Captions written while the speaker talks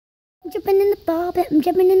Jumping in the ball pit, I'm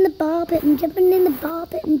jumping in the ball pit, I'm jumping in the ball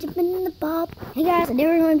pit, I'm jumping in the ball pit. Hey guys, today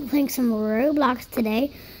we're going to be playing some Roblox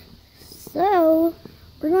today. So,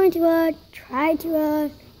 we're going to try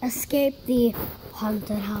to escape the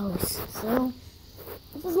haunted house. So,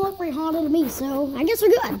 it doesn't look very haunted to me, so I guess we're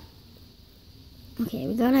good. Okay,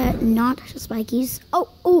 we gotta not touch the spikies. Oh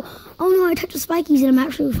no, I touched the spikies and I'm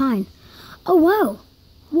actually fine. Oh, whoa.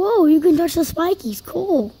 Whoa, you can touch the spikies,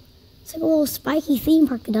 cool. It's like a little spiky theme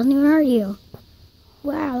park that doesn't even hurt you.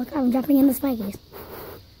 Wow, look how I'm jumping in the spikies.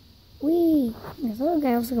 Whee! This little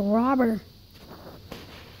guy looks like a robber.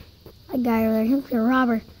 That guy over there, he looks like a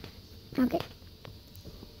robber. Okay.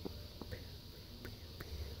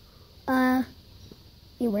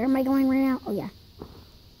 Hey, where am I going right now? Oh, yeah.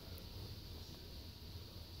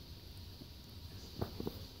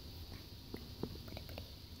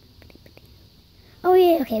 Oh,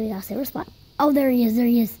 yeah, okay, we got a safer spot. Oh, there he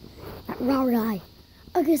is. That robber guy.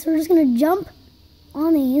 Okay, so we're just gonna jump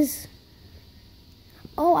on these.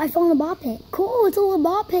 Oh, I found the ball pit. Cool, it's a little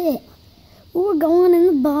ball pit. Ooh, we're going in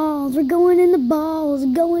the balls. We're going in the balls.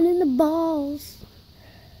 Going in the balls.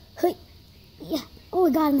 Hey, yeah. Oh,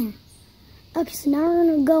 we got in there. Okay, so now we're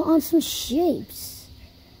gonna go on some shapes.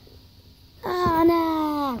 Oh,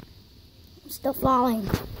 no. I'm still falling.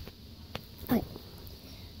 Okay.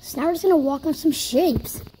 So now we're just gonna walk on some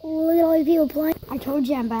shapes. Oh, look at all these people playing. I told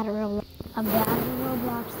you I'm bad at Roblox. I'm bad at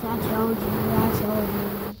Roblox. I told you.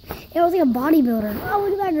 It was like a bodybuilder. Oh,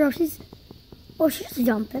 look at that girl. She's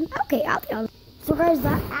jumping. Okay, out the other. So guys,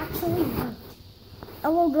 that actually worked. A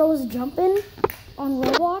little girl was jumping on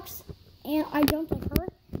Roblox, and I jumped like her,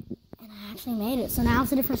 and I actually made it. So now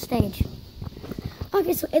it's a different stage.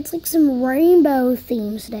 Okay, so it's like some rainbow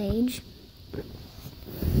theme stage.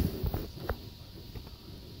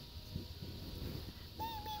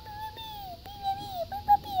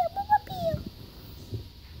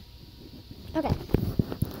 Okay.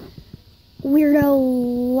 Weirdo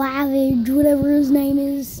Lavage, whatever his name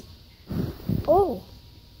is. Oh,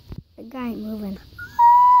 the guy ain't moving.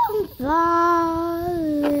 I'm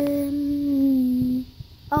falling.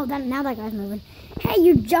 Oh, now that guy's moving. Hey,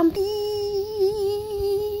 you jumpy!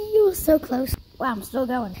 You were so close. Wow, I'm still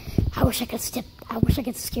going. I wish I could skip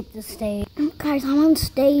this stage. Guys, I'm on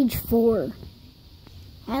stage 4.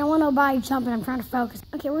 I don't want nobody jumping. I'm trying to focus.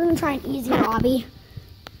 Okay, we're gonna try an easier lobby.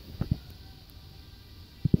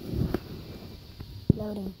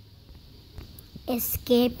 Loading.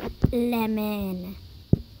 Escape lemon.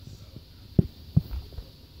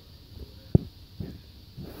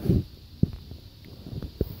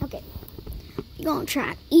 Okay. We're gonna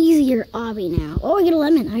try an easier obby now. Oh, I get a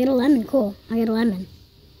lemon. Cool. I get a lemon.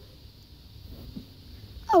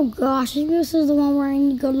 Oh gosh, this is the one where I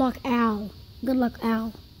need Good Luck Al to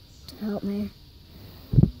help me.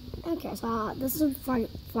 Okay, so this is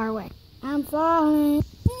far away. I'm falling.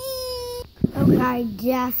 Okay, I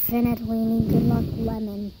definitely need Good Luck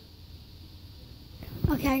Lemon.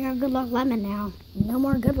 Okay, I got Good Luck Lemon now. No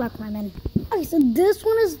more Good Luck Lemon. Okay, so this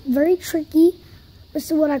one is very tricky.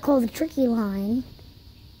 This is what I call the tricky line.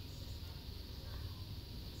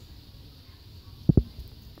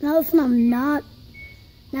 Now listen,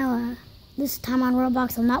 this time on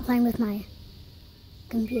Roblox, I'm not playing with my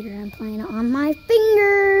computer. I'm playing on my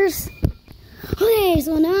fingers. Okay,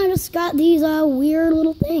 so now I just got these weird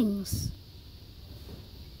little things.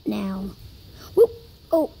 Now, whoop!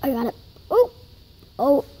 Oh, I got it. Oh,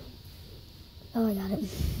 I got it.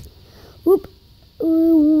 Whoop!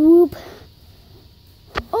 Whoop!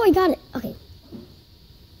 Oh, I got it. Okay,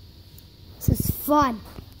 this is fun.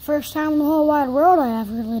 First time in the whole wide world I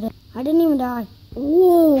ever did it. I didn't even die.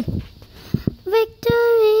 Whoa!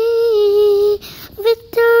 Victory!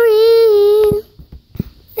 Victory!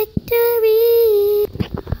 Victory!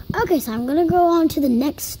 Okay, so I'm gonna go on to the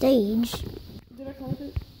next stage. Did I call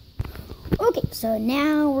it? Okay, so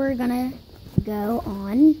now we're gonna go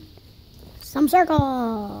on some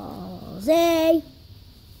circles. Hey!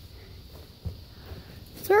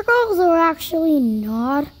 Circles are actually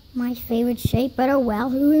not my favorite shape, but oh well,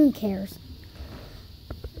 who even cares?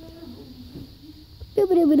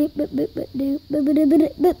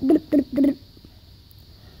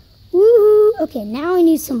 Woohoo! Okay, now I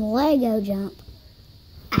need some Lego jump.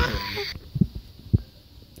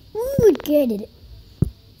 Ooh, good.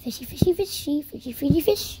 Fishy, fishy, fishy, fishy, fishy,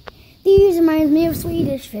 fish. These remind me of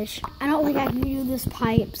Swedish fish. I don't think I can do this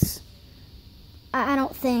pipes. I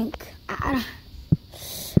don't think.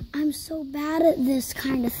 I'm so bad at this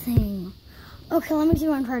kind of thing. Okay, let me see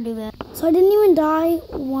if I can try to do that. So I didn't even die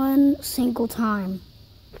one single time.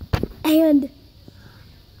 And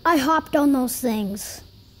I hopped on those things.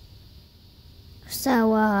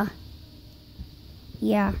 So,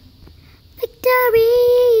 yeah.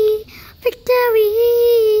 Victory!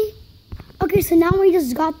 Victory! Okay, so now we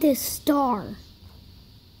just got this star.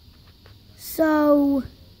 So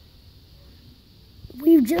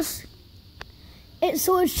we've just it's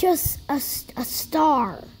just a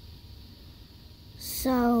star.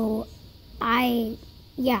 So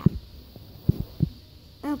yeah.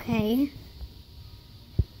 Okay.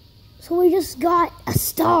 So we just got a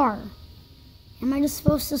star. Am I just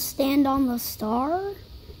supposed to stand on the star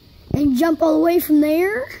and jump all the way from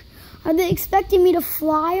there? Are they expecting me to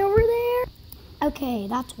fly over there? Okay,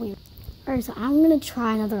 that's weird. Alright, so I'm gonna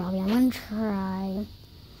try another obby.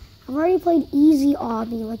 I've already played easy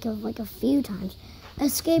obby like a few times.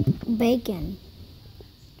 Escape bacon.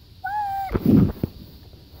 What?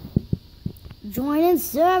 Join in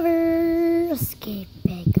server. Escape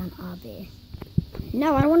bacon obby.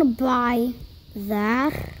 No, I don't want to buy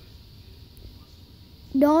that.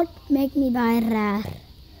 Don't make me buy that.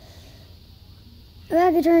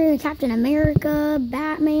 I could turn into Captain America,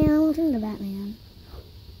 Batman. I'll turn into Batman.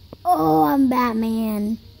 Oh, I'm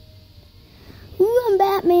Batman. Ooh, I'm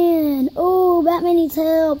Batman. Oh, Batman needs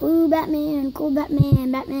help. Ooh, Batman. Cool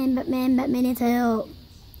Batman. Batman needs help.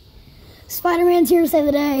 Spider-Man's here to save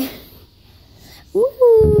the day.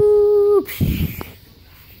 Ooh.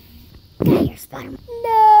 Get here, Spider-Man.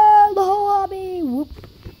 No, the whole hobby. Whoop.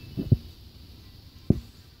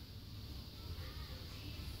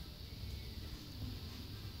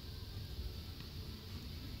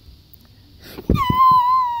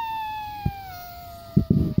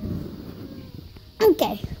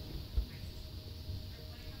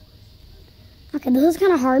 Okay, this is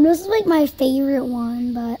kind of hard. This is like my favorite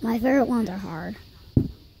one, but my favorite ones are hard.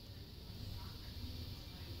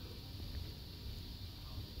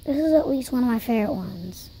 This is at least one of my favorite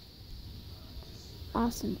ones.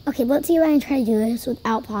 Awesome. Okay, let's see if I can try to do this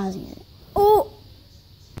without pausing it. Oh!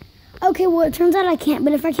 Okay, well, it turns out I can't,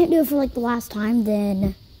 but if I can't do it for like the last time,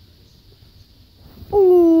 then...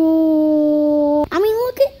 Oh! I mean,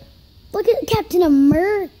 look at Captain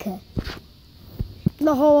America.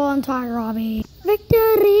 The whole entire hobby.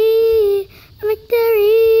 Victory!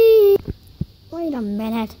 Victory! Wait a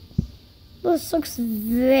minute. This looks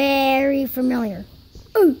very familiar.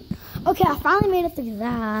 Ooh. Okay, I finally made it through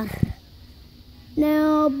that.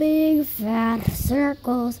 Now, big fat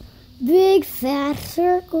circles. Big fat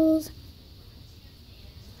circles.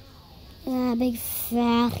 Yeah, big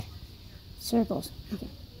fat circles. Okay.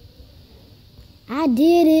 I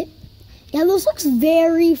did it. Yeah, this looks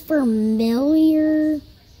very familiar.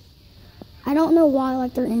 I don't know why,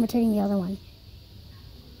 like they're imitating the other one.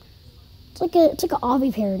 It's like an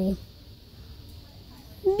obby parody.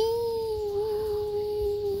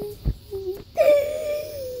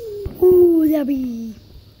 Ooh, that'd be.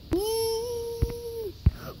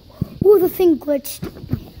 Ooh, the thing glitched.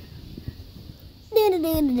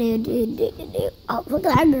 Oh, look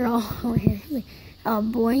at that girl over here. Oh,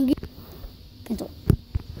 boy. Cancel.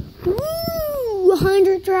 Woo!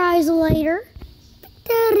 100 tries later.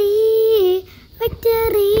 Victory!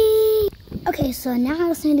 Victory! Okay, so now I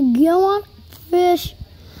just need to go on fish.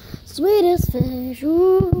 Sweetest fish.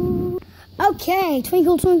 Ooh. Okay,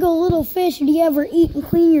 twinkle, twinkle, little fish, do you ever eat and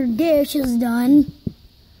clean your dish is done.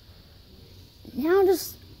 Now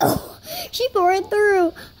just... Oh, she poured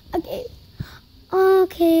through. Okay.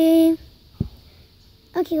 Okay.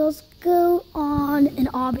 Okay, let's go on an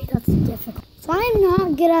obby that's difficult. So I'm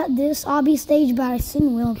not good at this obby stage, but I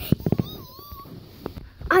soon will.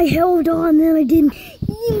 I held on, then I didn't.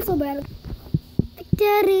 So bad.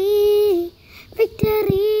 Victory!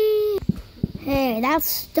 Victory! Hey, that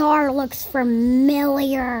star looks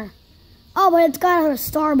familiar. Oh, but it's got other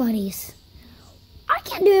star buddies. I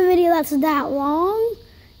can't do a video that's that long.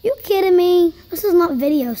 You kidding me? This is not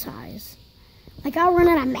video size. Like, I'll run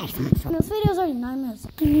out of maximum. This video's already 9 minutes.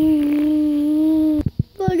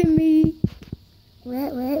 Look at me.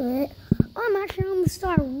 Wait. Oh, I'm actually on the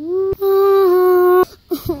star.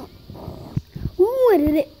 Ooh, I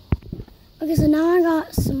did it. Okay, so now I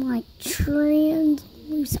got some, like, trans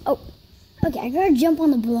loose. Oh, okay, I gotta jump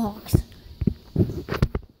on the blocks.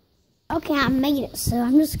 Okay, I made it, so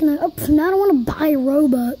I'm just gonna. Oh, now I don't want to buy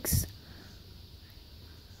Robux.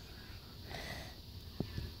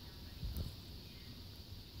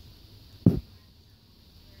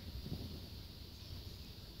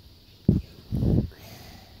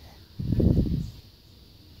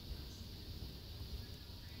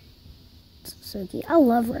 So cute. I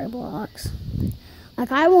love Roblox.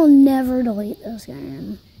 Like, I will never delete this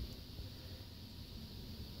game.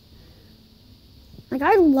 Like,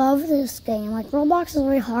 I love this game. Like, Roblox is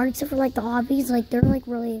really hard, except for, like, the hobbies. Like, they're, like,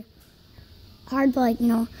 really hard, but, like, you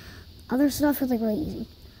know, other stuff is, like, really easy.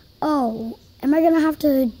 Oh, Am I gonna have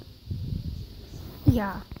to?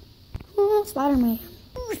 Yeah. Oh, Spider-Man.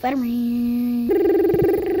 Ooh, Spider-Man.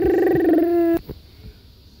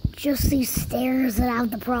 Just these stairs that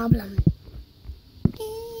have the problem.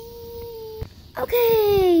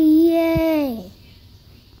 Okay, yay.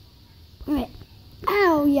 Alright.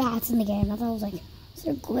 Oh, yeah, it's in the game. I thought it was like, is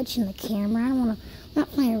there a glitch in the camera? I don't want to, I'm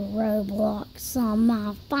not playing Roblox on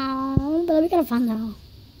my phone, but we gotta find that out.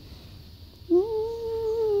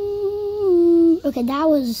 Okay, that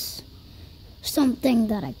was something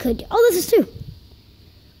that I could do. Oh, this is 2.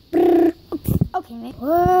 Okay, mate.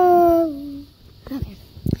 Whoa. Okay.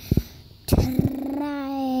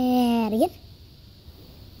 Try it again.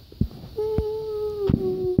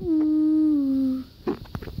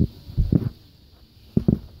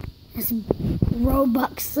 This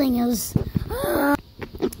Robux thing is...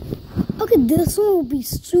 Okay, this one will be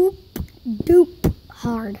super dupe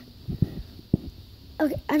hard.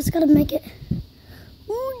 Okay, I just gotta make it.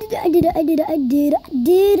 Ooh, I did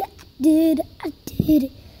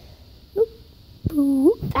it.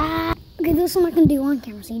 Ooh, ah. Okay, this one I can do on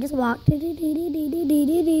camera. So you just walk. Okay,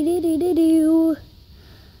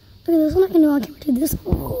 this one I can do on camera too. This,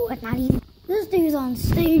 ooh, not even. This dude's on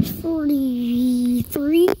stage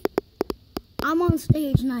 43. I'm on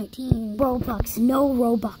stage 19. Robux, no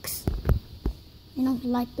Robux. You don't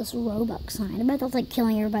like this Robux sign. I bet that's like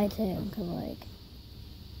killing everybody too. Cause like,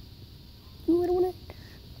 ooh, I don't wanna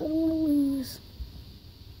lose.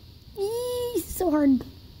 Eee, so hard.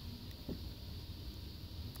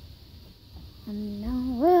 And now I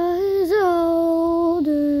was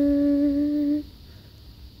older.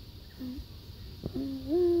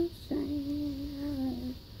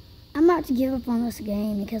 I'm about to give up on this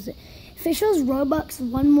game because if it shows Robux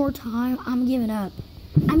one more time, I'm giving up.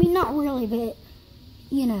 I mean, not really, but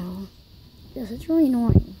you know, because it's really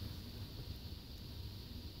annoying.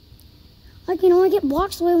 Like, you know, I get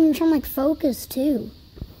blocks away when you're trying to like focus too.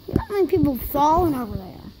 Not many people falling over there.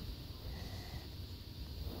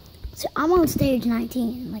 So I'm on stage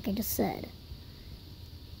 19, like I just said.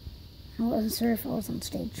 I wasn't sure if I was on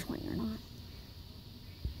stage 20 or not.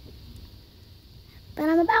 But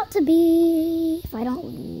I'm about to be, if I don't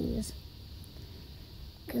lose.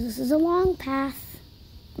 Because this is a long path.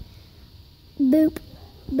 Boop,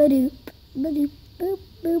 ba-doop, ba-doop, boop,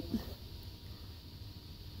 boop.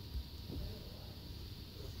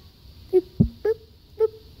 Boop, boop,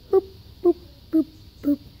 boop, boop, boop, boop,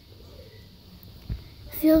 boop.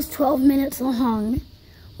 Feels 12 minutes long.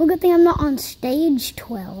 Well, good thing I'm not on stage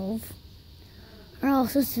 12. Or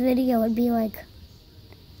else this video would be like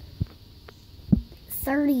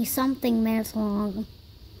 30-something minutes long.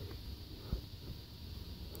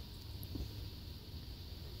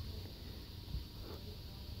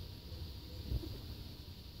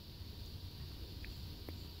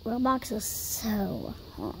 Roblox is so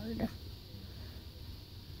hard.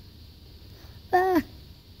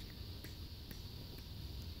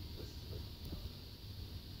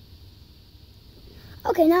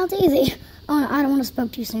 Okay, now it's easy. Oh, no, I don't want to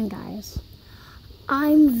spoke too soon, guys.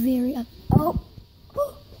 I'm very... Oh!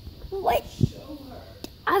 What?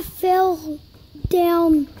 I fell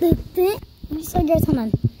down the thing. So, guys, hold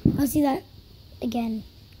on. I'll see that again.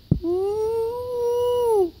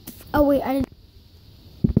 Oh, wait, I didn't...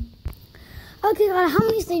 Okay, God, how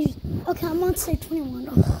many stages? Okay, I'm on stage 21.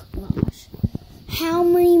 Oh, gosh. How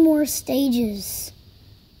many more stages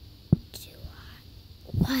do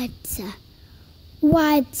I...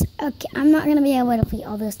 What? Okay, I'm not going to be able to beat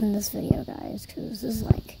all this in this video, guys, because this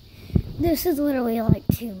is literally like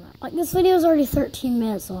too much. Like, this video is already 13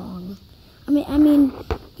 minutes long. I mean,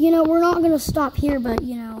 you know, we're not going to stop here, but,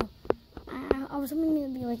 you know, I was hoping it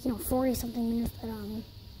would be like, you know, 40-something minutes, but,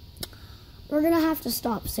 we're going to have to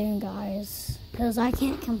stop soon, guys, because I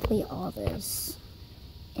can't complete all this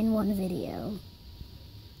in one video.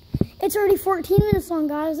 It's already 14 minutes long,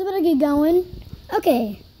 guys. I better get going.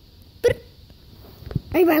 Okay.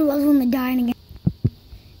 Everybody loves when they die again.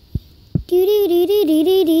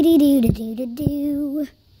 Do.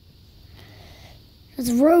 This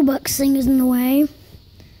Robux thing is in the way,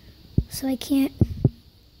 so I can't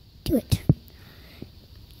do it.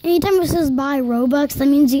 Anytime it says buy Robux, that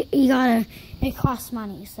means it costs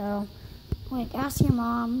money. So, like, ask your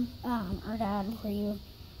mom or dad before you,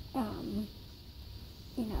 you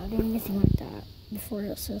know, do anything like that before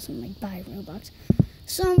it says something like buy Robux.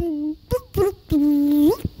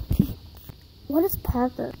 What is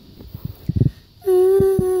Parker?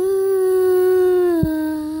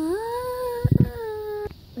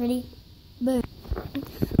 Ready? Boom.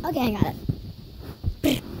 Okay, I got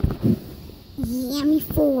it. Yummy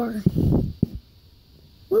 4.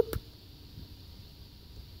 Whoop.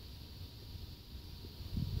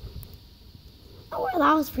 Oh, well,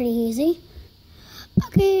 that was pretty easy.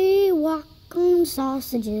 Okay, walk on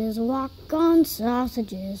sausages, walk on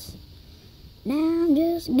sausages. Now I'm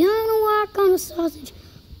just gonna walk on a sausage.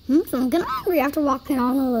 So I'm gonna hungry after walking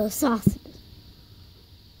on all those sausages.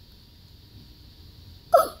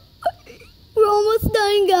 Oh, we're almost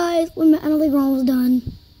done, guys. Wait a minute, I don't think we're almost done.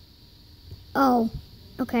 Oh,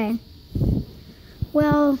 okay.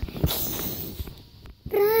 Well,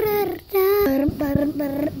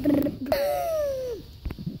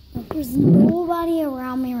 there's nobody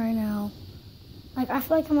around me right now. Like, I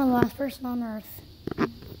feel like I'm the last person on Earth.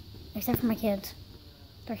 Except for my kids.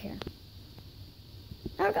 They're here.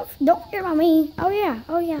 Oh, don't forget about me. Oh, yeah.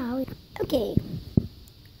 Oh, yeah. Oh, yeah. Okay.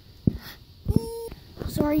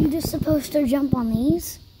 So are you just supposed to jump on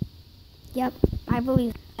these? Yep, I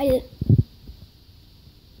believe I did.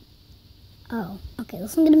 Oh, okay.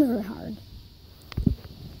 This one's gonna be really hard.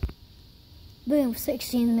 Boom,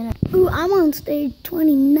 16 minutes. Ooh, I'm on stage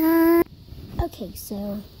 29. Okay,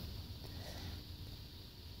 so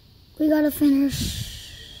we gotta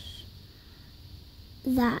finish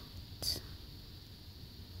that.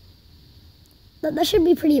 That should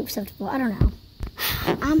be pretty acceptable. I don't know.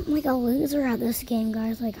 I'm like a loser at this game,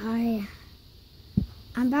 guys. Like I'm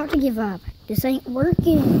about to give up. This ain't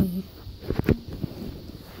working.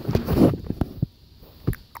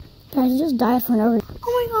 Guys, just die for no reason.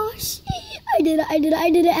 Oh my gosh. I did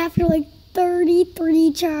it after like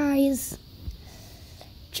 33 tries.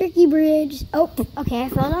 Tricky bridge. Oh, okay, I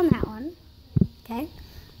fell on that one. Okay.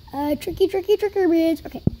 Tricky bridge.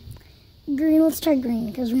 Okay. Green, let's try green,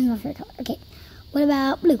 because green's my favorite color. Okay. What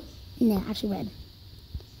about blue? No, actually red.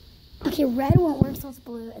 Okay, red won't work, so it's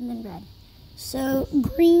blue, and then red. So,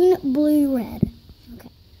 green, blue, red. Okay.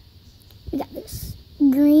 We got this.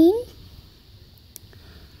 Green.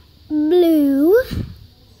 Blue.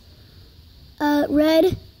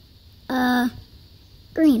 Red.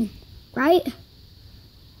 Green. Right?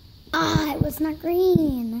 Ah, it was not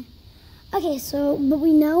green. Okay, so, but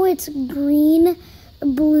we know it's green,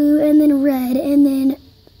 blue, and then red, and then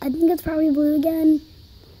I think it's probably blue again.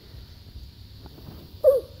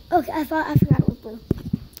 Ooh, okay, I forgot it was blue.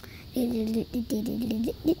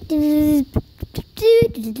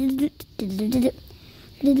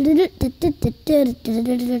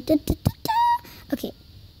 Okay.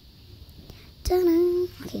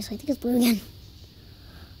 Okay, so I think it's blue again.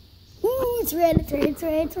 Ooh, it's red. It's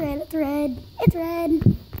red.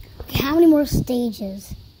 Okay, how many more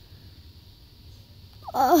stages?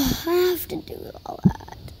 Oh, I have to do all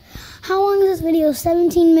that. How long is this video?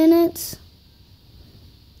 17 minutes?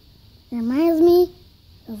 It reminds me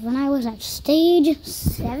of when I was at stage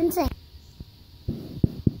 17.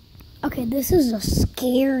 Okay, this is the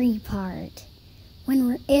scary part. When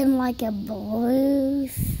we're in like a blue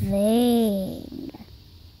thing.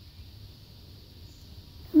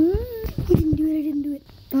 I didn't do it.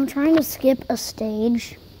 I'm trying to skip a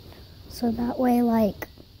stage. So that way, like,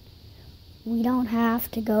 we don't have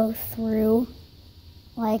to go through,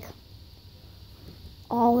 like,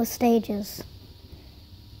 all the stages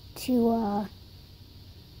to,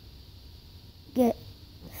 get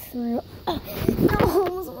through. No,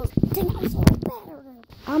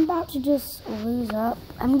 I'm about to just lose up.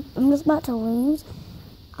 I'm just about to lose.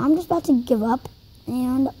 I'm just about to give up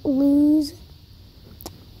and lose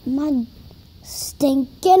my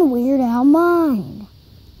stinking weird owl mind.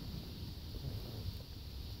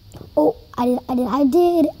 Oh, I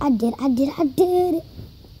did.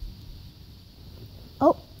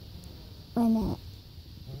 Oh, wait a minute.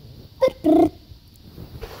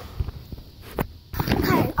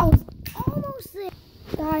 Guys, I was almost there.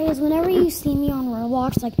 Guys, whenever you see me on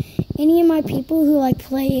Roblox, like any of my people who like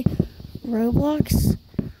play Roblox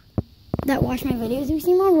that watch my videos, if you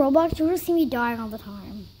see me on Roblox, you'll just see me dying all the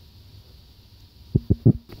time.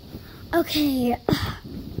 Okay,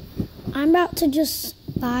 I'm about to just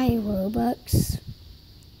buy Robux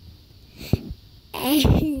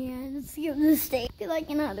and skip this stage because I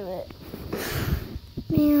cannot do it.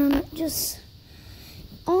 Man, just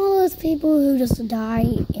all those people who just die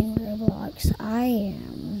in Roblox, I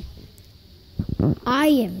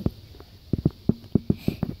am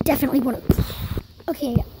definitely one of them.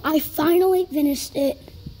 Okay, I finally finished it,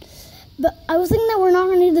 but I was thinking that we're not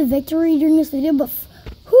going to do the victory during this video, but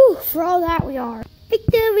whew, for all that we are.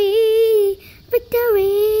 Victory!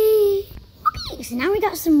 Okay, so now we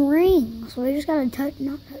got some rings. So we just gotta not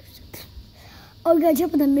touch. Oh, we gotta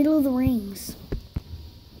jump in the middle of the rings.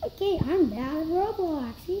 Okay, I'm bad at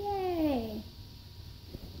Roblox. Yay!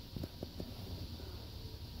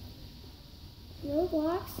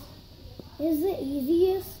 Roblox is the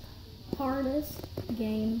easiest, hardest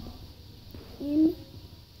game in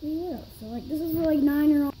We will. So like this is for like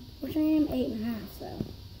 9-year-olds, which I am 8.5, so.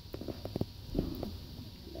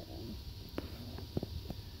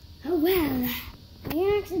 Oh well.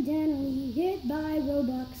 I accidentally hit buy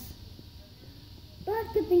Robux.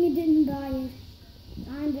 But good thing I didn't buy it.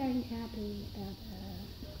 I'm very happy about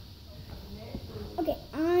that. Okay,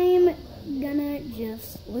 I'm gonna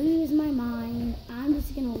just lose my mind. I'm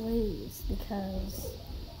just gonna lose because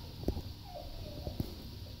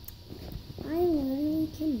I literally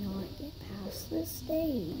cannot get past this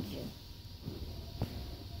stage.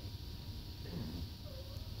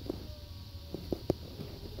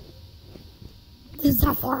 This is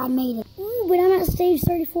how far I made it. Ooh, but I'm at stage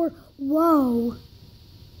 34. Whoa.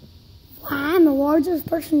 Wow, I'm the largest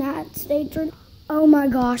person at stage 30. Oh my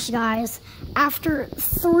gosh, guys. After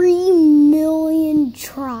 3 million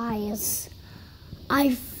tries,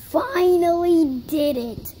 I finally did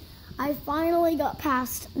it. I finally got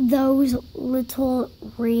past those little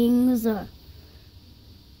rings.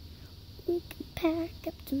 We can pack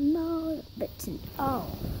up tomorrow.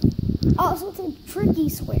 Oh, so it's a tricky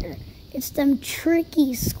square. It's them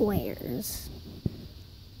tricky squares.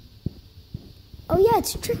 Oh yeah,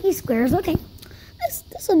 it's tricky squares. Okay,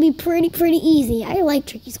 this will be pretty easy. I like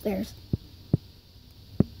tricky squares.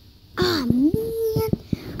 Ah man.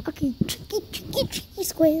 Okay, tricky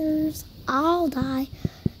squares. I'll die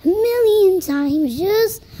 1,000,000 times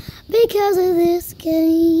just because of this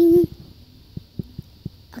game.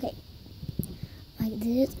 Okay, like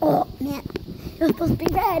this. Oh man, it was supposed to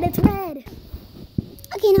be red. It's red.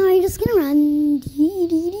 Okay, now I'm just gonna run.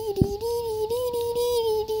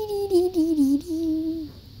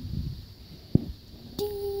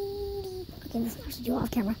 Okay, this is actually do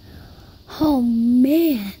off camera. Oh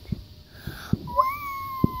man.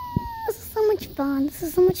 This is so much fun. This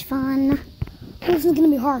is so much fun. Oh, this is gonna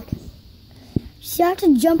be hard. So you have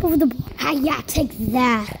to jump over the ball. Ah, yeah, take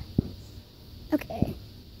that. Okay.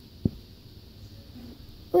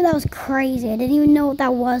 Oh, that was crazy. I didn't even know what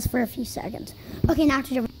that was for a few seconds. Okay, now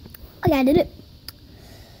to jump. Okay, I did it.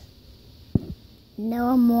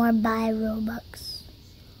 No more buy Robux.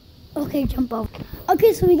 Okay, jump over.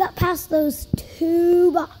 Okay, so we got past those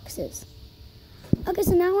 2 boxes. Okay,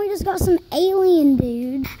 so now we just got some alien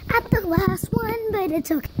dude at the last one, but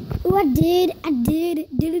it's okay. Oh, I did.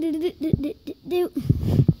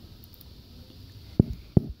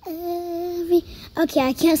 Okay,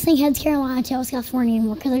 I can't sing Heads Carolina, Tails California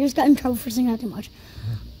anymore because I just got in trouble for singing that too much.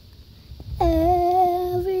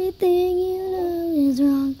 Everything you know is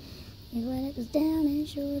wrong. You let it goes down and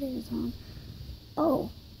short is on. Oh.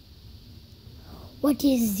 What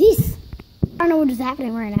is this? I don't know what is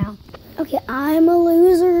happening right now. Okay, I'm a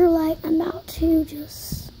loser. Like, I'm about to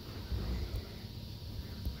just...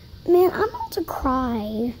 Man, I'm about to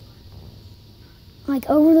cry. Like,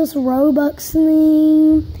 over this Robux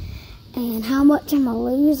thing. And how much I'm a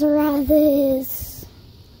loser at this.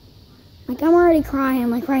 Like, I'm already crying,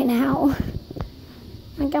 like, right now.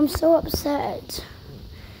 Like, I'm so upset.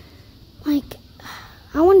 Like,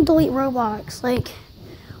 I want to delete Roblox. Like,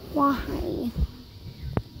 why?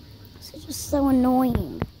 It's just so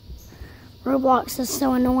annoying. Roblox is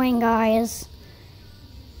so annoying, guys.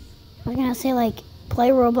 I was gonna say, like, play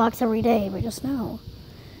Roblox every day, but just no.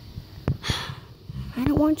 I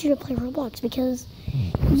don't want you to play Roblox because,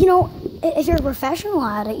 you know, if you're a professional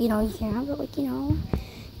at it, you know, you can have it, like, you know,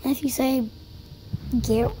 if you say,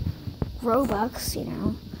 get Robux, you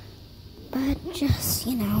know, but just,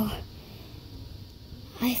 you know,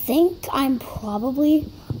 I think I'm probably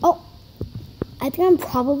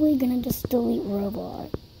gonna just delete Roblox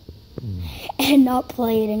and not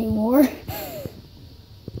play it anymore. This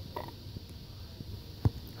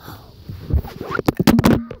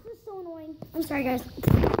is so annoying. I'm sorry, guys.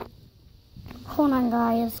 Hold on,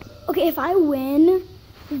 guys. Okay, if I win,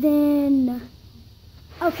 then...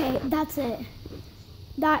 Okay, that's it.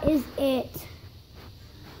 That is it.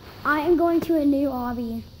 I am going to a new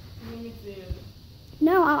obby.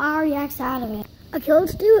 No, I already X'd out of it. Okay,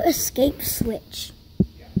 let's do escape switch.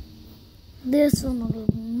 This one will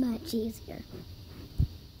be much easier.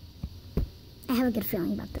 I have a good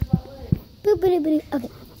feeling about this. Boop-a-doo-ba-doo. Okay,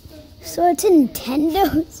 so it's a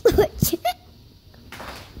Nintendo Switch.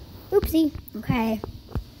 Oopsie. Okay.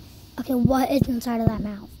 Okay, what is inside of that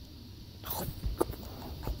mouth?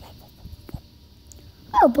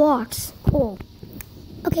 Oh, blocks. Cool.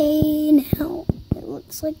 Okay, now it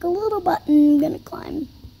looks like a little button. I'm gonna climb.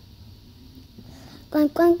 Climb,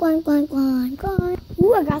 climb, climb, climb, climb, climb.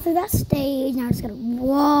 Ooh, I got through that stage. Now I just gotta...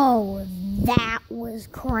 Whoa, that was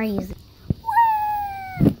crazy.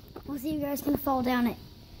 Woo! We'll see if you guys can fall down it.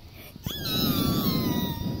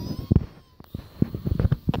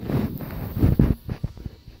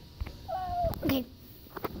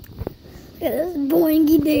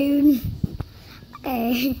 boingy dude.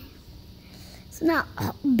 Okay. So now,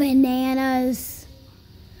 bananas.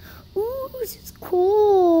 Ooh, this is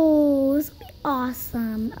cool. This will be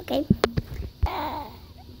awesome. Okay.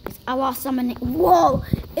 I lost someone. Whoa!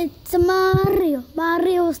 It's Mario.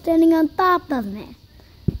 Mario standing on top of me.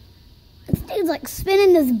 This dude's like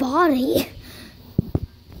spinning his body.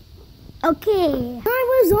 Okay.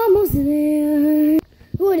 I was almost there.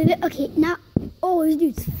 What did it? Okay, now. Oh, this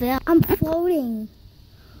dude's fell. I'm floating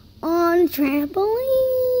on a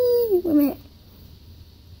trampoline. Wait a minute.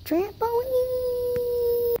 Trampoline.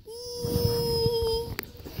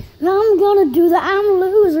 I'm gonna do the I'm a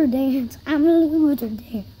loser dance. I'm a loser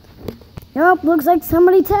dance. Nope, looks like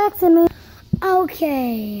somebody texted me.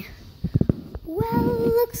 Okay. Well,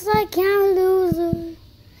 looks like I'm a loser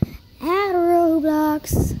at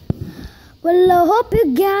Roblox. Well, I hope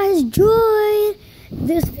you guys enjoyed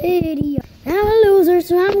this video. I'm a loser,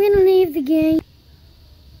 so I'm gonna leave the game.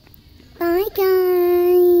 Bye, guys.